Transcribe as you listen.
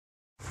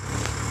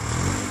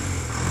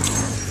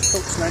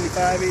Coach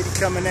 9580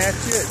 coming at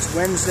you. It's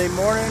Wednesday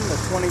morning, the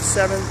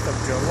 27th of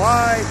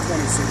July,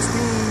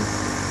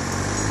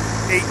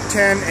 2016,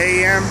 8:10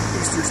 a.m.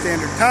 Eastern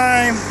Standard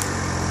Time.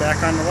 Back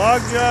on the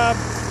log job.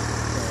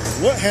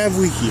 And what have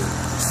we here?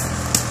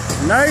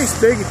 Nice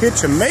big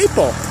hitch of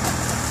maple.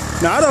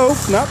 Not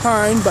oak, not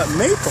pine, but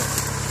maple.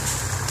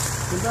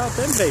 Think about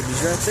them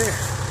babies right there.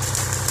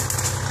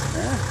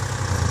 Yeah.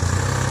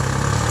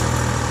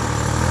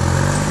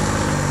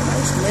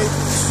 Nice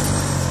maples.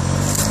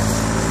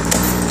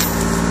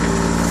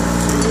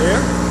 See there?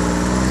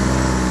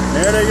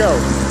 There they go.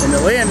 And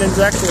the landing's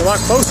actually a lot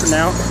closer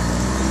now,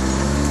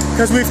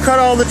 because we've cut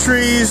all the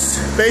trees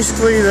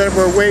basically that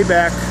were way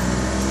back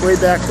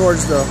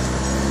towards the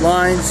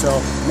line.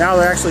 So now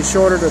they're actually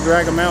shorter to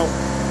drag them out.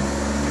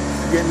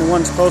 Getting the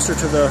ones closer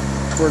to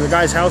where the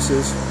guy's house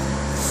is.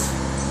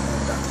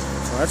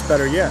 So that's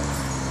better yet.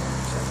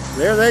 So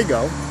there they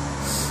go.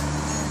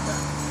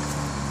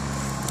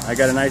 I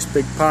got a nice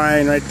big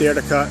pine right there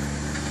to cut.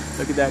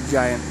 Look at that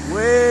giant,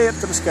 way up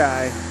to the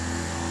sky.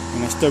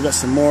 And I still got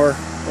some more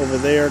over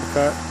there to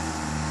cut.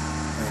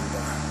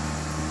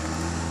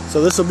 And,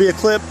 so this will be a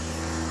clip.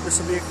 This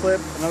will be a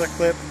clip, another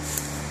clip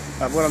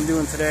of what I'm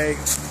doing today.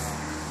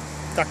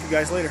 Talk to you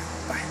guys later.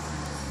 Bye.